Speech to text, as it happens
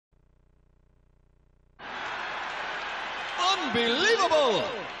Unbelievable!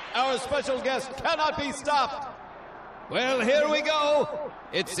 Our special guest cannot be stopped. Well, here we go.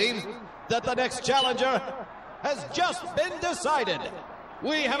 It seems that the next challenger has just been decided.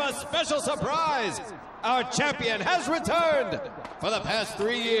 We have a special surprise. Our champion has returned. For the past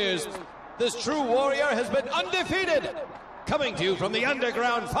 3 years, this true warrior has been undefeated. Coming to you from the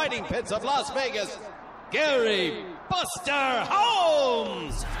underground fighting pits of Las Vegas, Gary Buster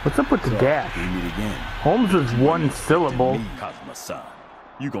Holmes! What's up with the dash? Holmes was one syllable. Cosmo-san,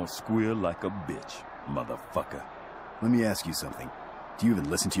 you gon' squeal like a bitch, motherfucker. Let me ask you something. Do you even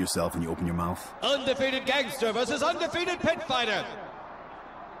listen to yourself when you open your mouth? Undefeated gangster versus undefeated pit fighter.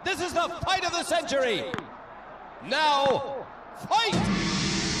 This is the fight of the century. Now, fight!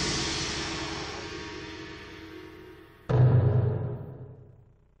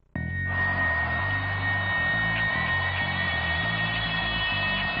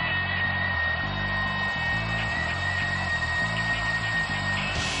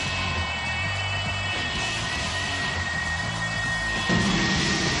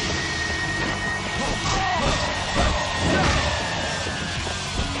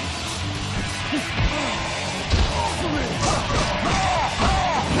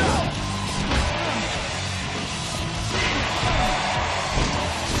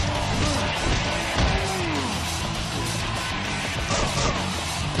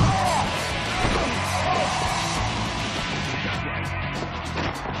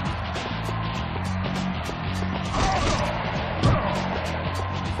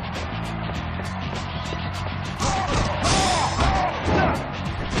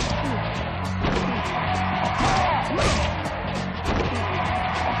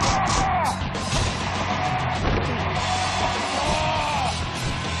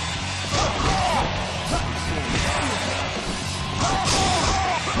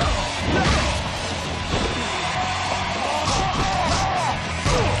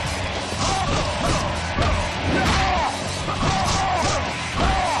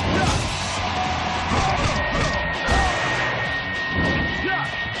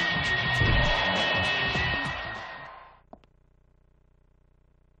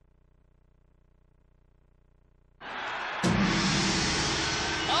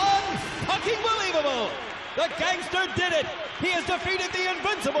 Unbelievable! The gangster did it! He has defeated the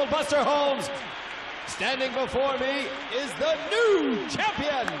invincible Buster Holmes! Standing before me is the new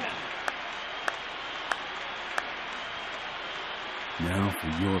champion! Now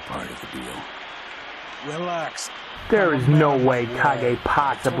for your part of the deal. Relax. There is no way Kage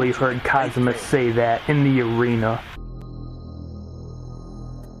possibly heard Kazuma say that in the arena.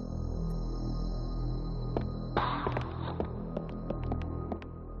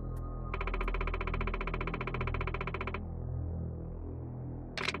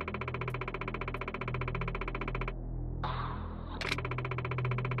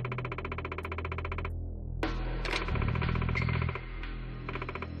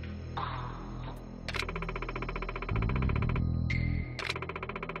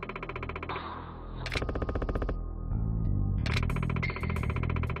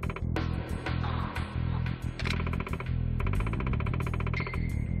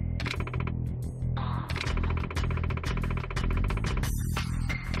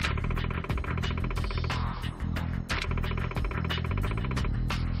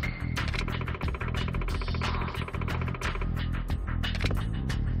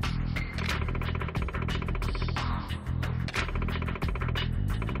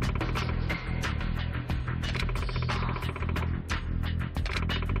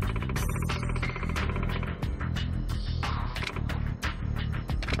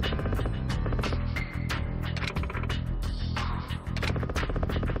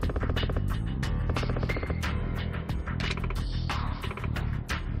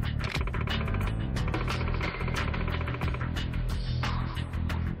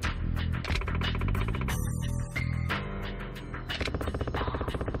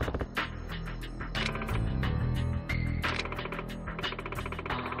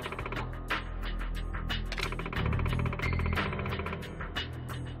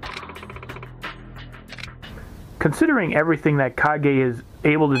 Considering everything that Kage is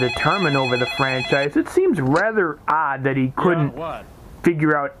able to determine over the franchise, it seems rather odd that he couldn't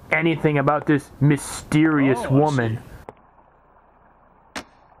figure out anything about this mysterious woman.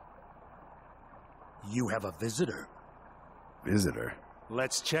 You have a visitor. Visitor?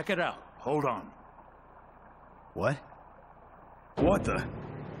 Let's check it out. Hold on. What? What the?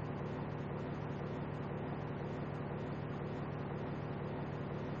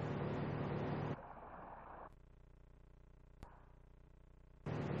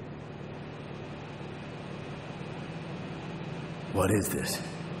 What is this?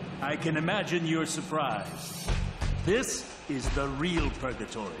 I can imagine your surprise. This is the real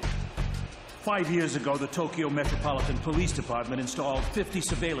Purgatory. 5 years ago, the Tokyo Metropolitan Police Department installed 50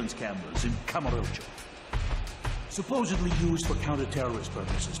 surveillance cameras in Kamurocho. Supposedly used for counter-terrorist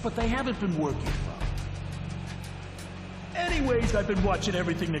purposes, but they haven't been working well. Anyways, I've been watching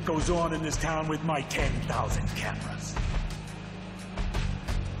everything that goes on in this town with my 10,000 cameras.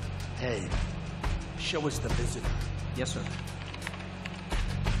 Hey, show us the visitor. Yes, sir.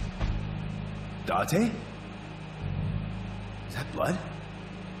 Date? Is that blood?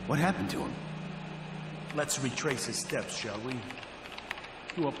 What happened to him? Let's retrace his steps, shall we?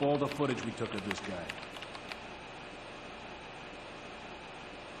 Do up all the footage we took of this guy.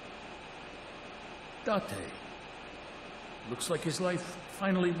 Date. Looks like his life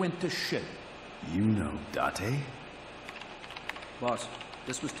finally went to shit. You know Date? Boss,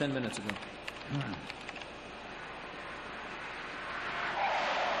 this was 10 minutes ago.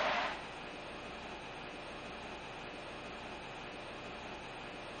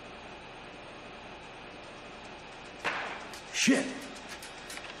 Shit!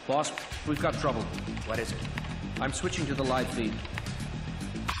 Boss, we've got trouble. What is it? I'm switching to the live feed.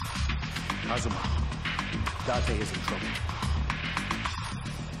 Kazuma, Date is in trouble.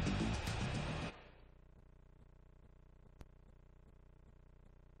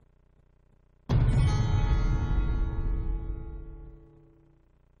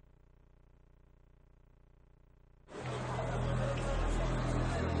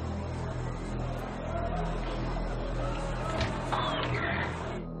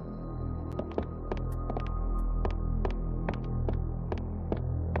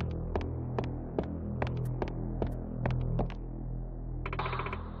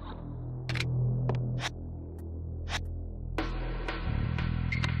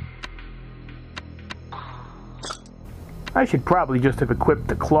 I should probably just have equipped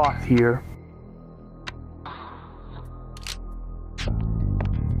the cloth here.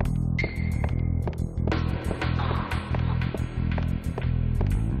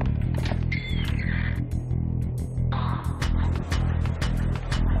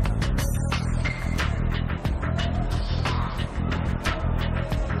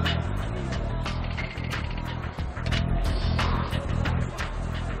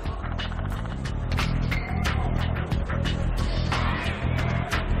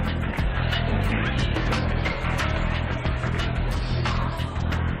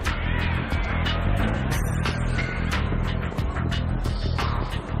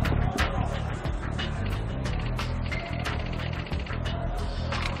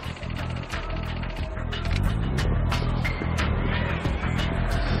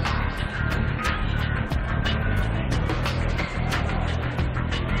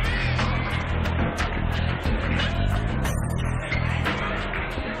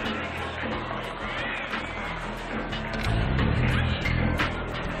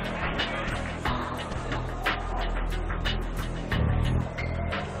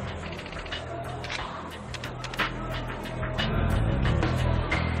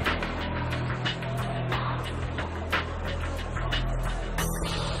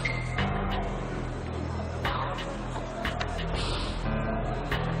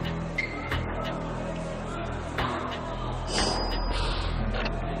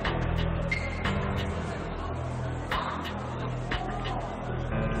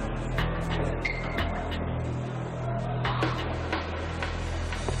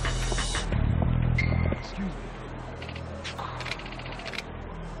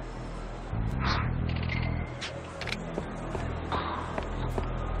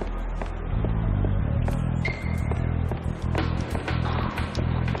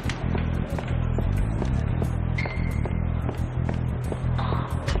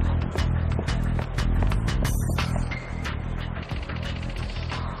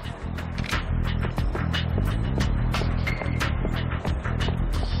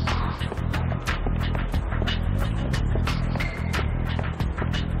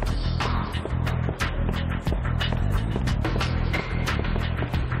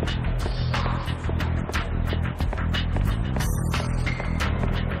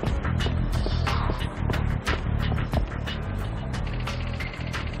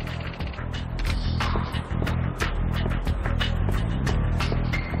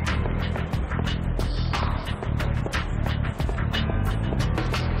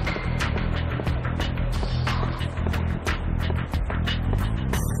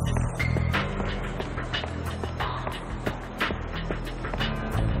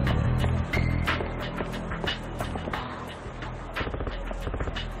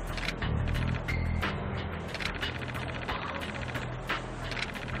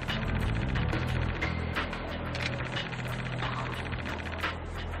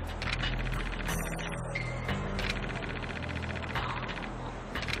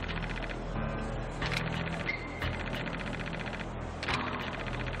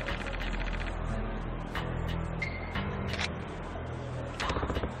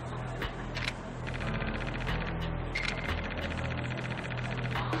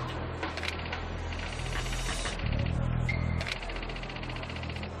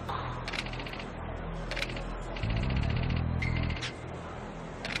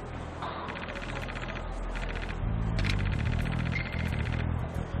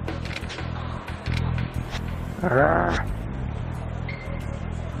 Arrgh.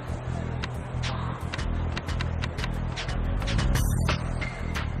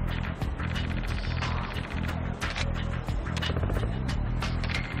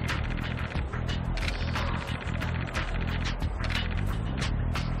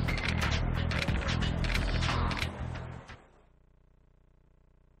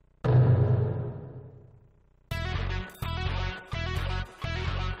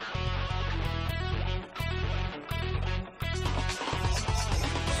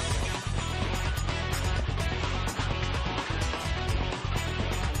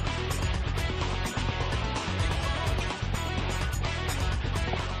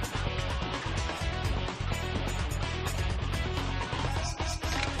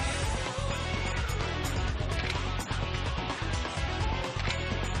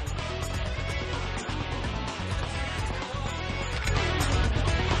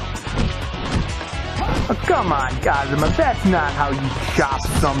 Oh, come on, Kazuma, that's not how you chop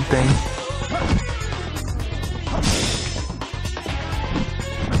something.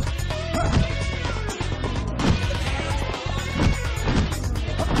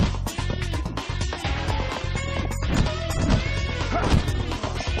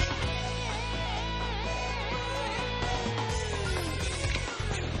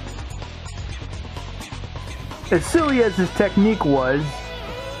 As silly as his technique was,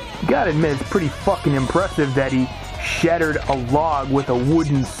 you gotta admit it's pretty fucking impressive that he shattered a log with a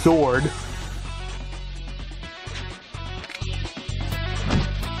wooden sword.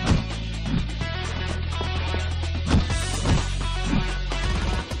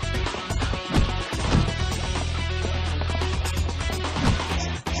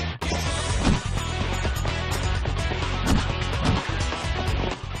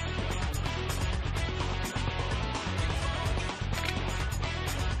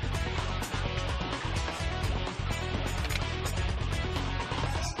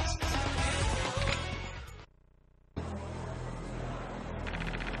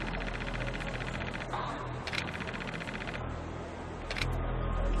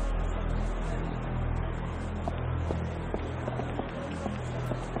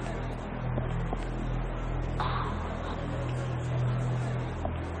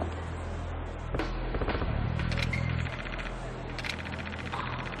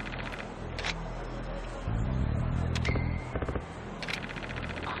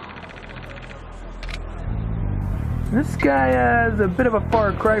 This guy is a bit of a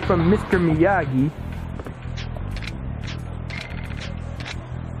far cry from Mr. Miyagi.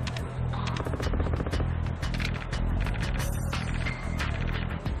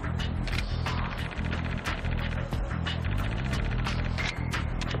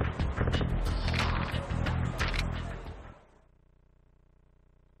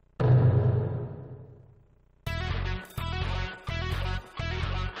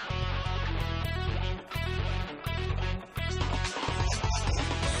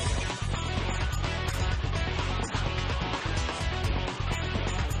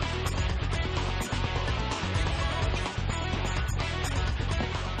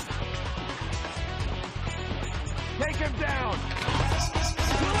 Take him down!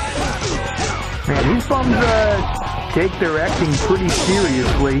 Man, these bums take their acting pretty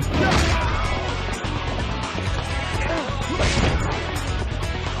seriously.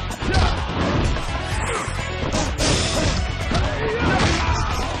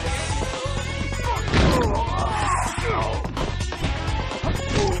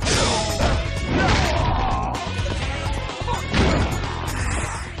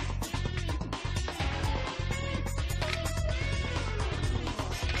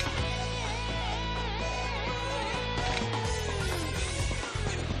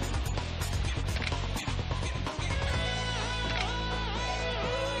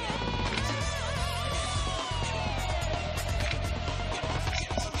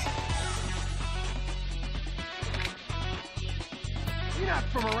 You're not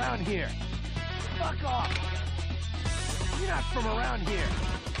from around here. Fuck off. You're not from around here.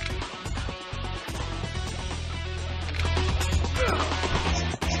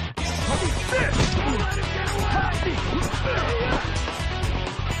 Let him get away!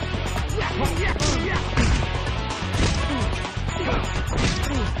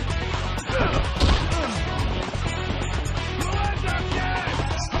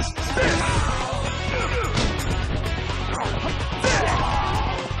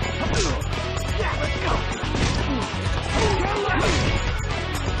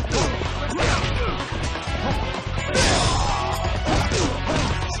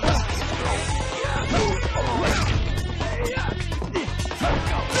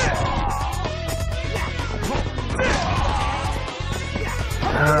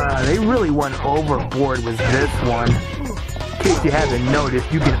 really went overboard with this one. In case you haven't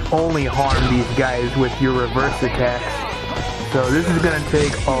noticed, you can only harm these guys with your reverse attacks. So this is gonna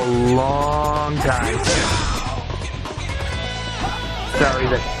take a long time. Sorry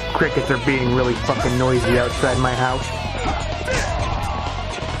that crickets are being really fucking noisy outside my house.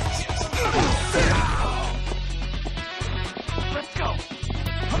 Let's go.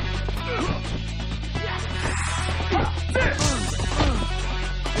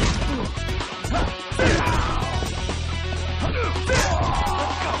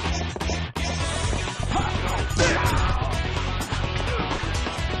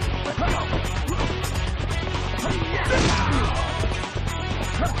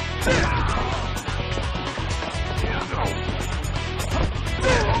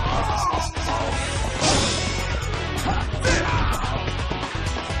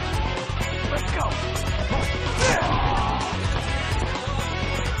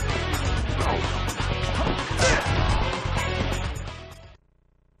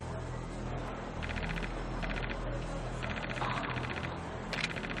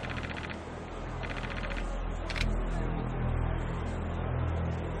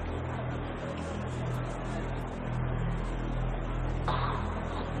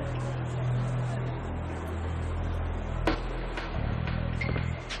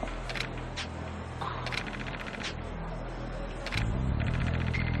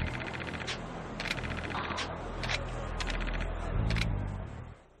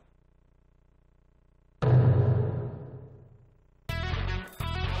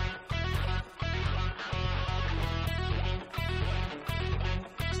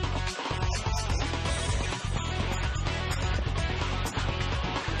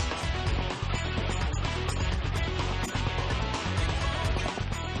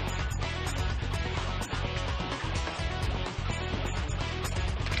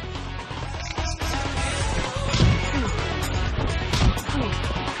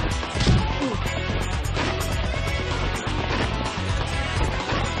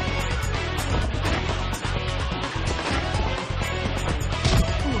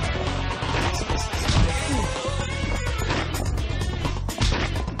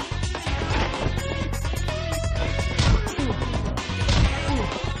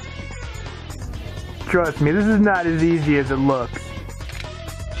 Trust me, this is not as easy as it looks.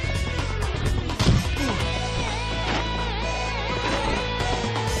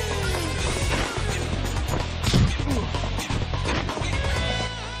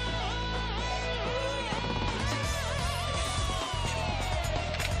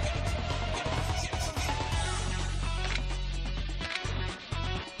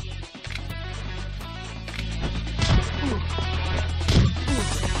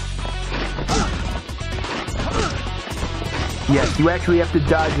 Yes, you actually have to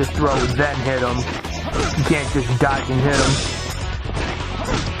dodge the throw, then hit him. You can't just dodge and hit him.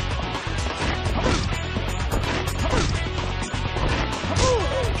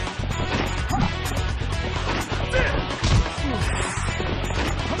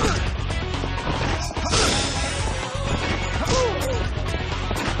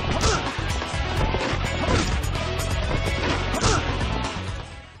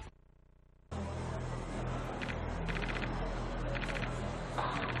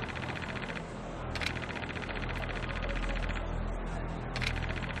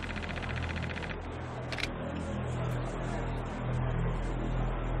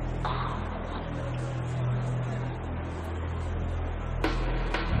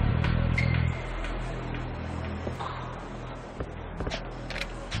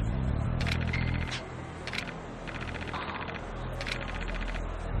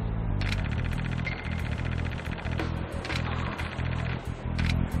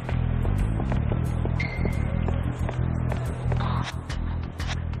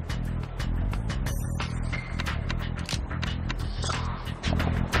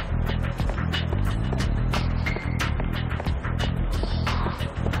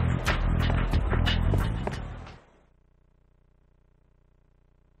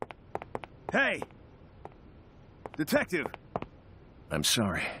 Hey! Detective! I'm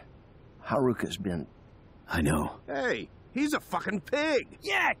sorry. Haruka's been... I know. Hey, he's a fucking pig!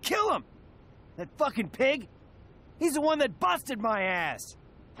 Yeah, kill him! That fucking pig? He's the one that busted my ass!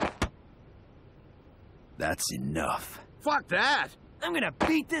 That's enough. Fuck that! I'm gonna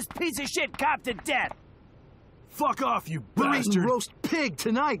beat this piece of shit cop to death! Fuck off, you We're bastard! eating roast pig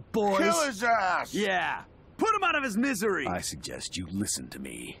tonight, boys! Kill his ass! Yeah! Put him out of his misery! I suggest you listen to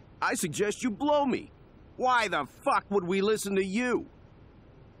me. I suggest you blow me. Why the fuck would we listen to you?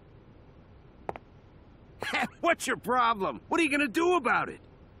 What's your problem? What are you gonna do about it?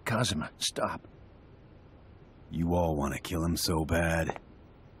 Kazuma, stop. You all want to kill him so bad.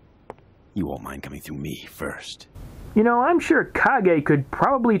 You won't mind coming through me first. You know, I'm sure Kage could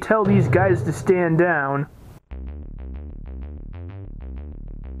probably tell these guys to stand down.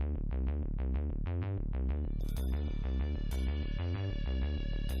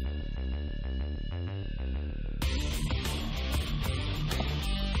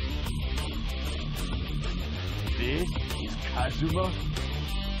 This is Kazuma?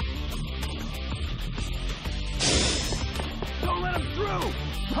 Don't let him through!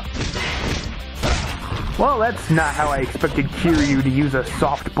 Well, that's not how I expected Kiryu to use a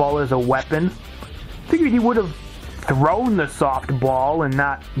softball as a weapon. Figured he would have thrown the softball and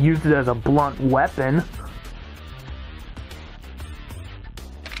not used it as a blunt weapon.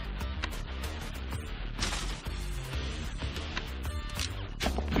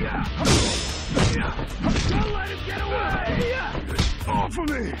 Don't let him get away! Off of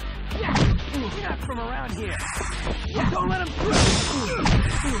me! You're not from around here. Don't let him through!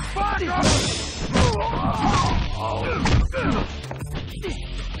 Fuck off!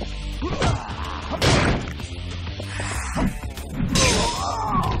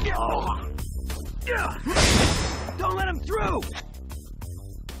 Don't let him through!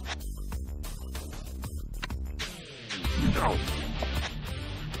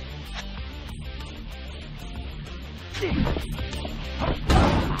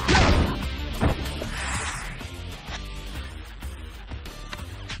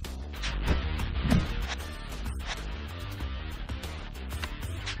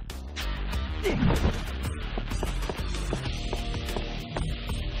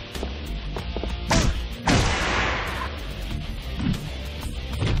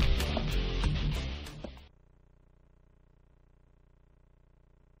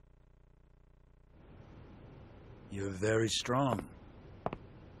 You're very strong.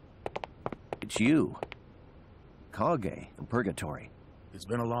 It's you. Kage, from Purgatory. It's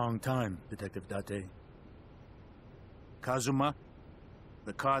been a long time, Detective Date. Kazuma,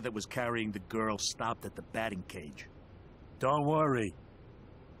 the car that was carrying the girl stopped at the batting cage. Don't worry.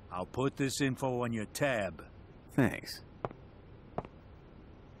 I'll put this info on your tab. Thanks.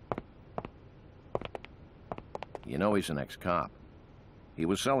 You know he's an ex-cop. He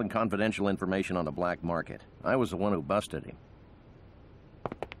was selling confidential information on the black market. I was the one who busted him.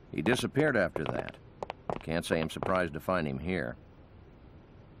 He disappeared after that. Can't say I'm surprised to find him here.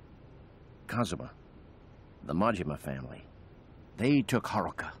 Kazuma, the Majima family. They took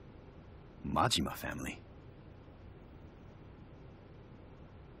Haruka. Majima family?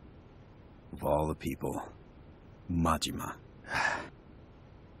 Of all the people, Majima.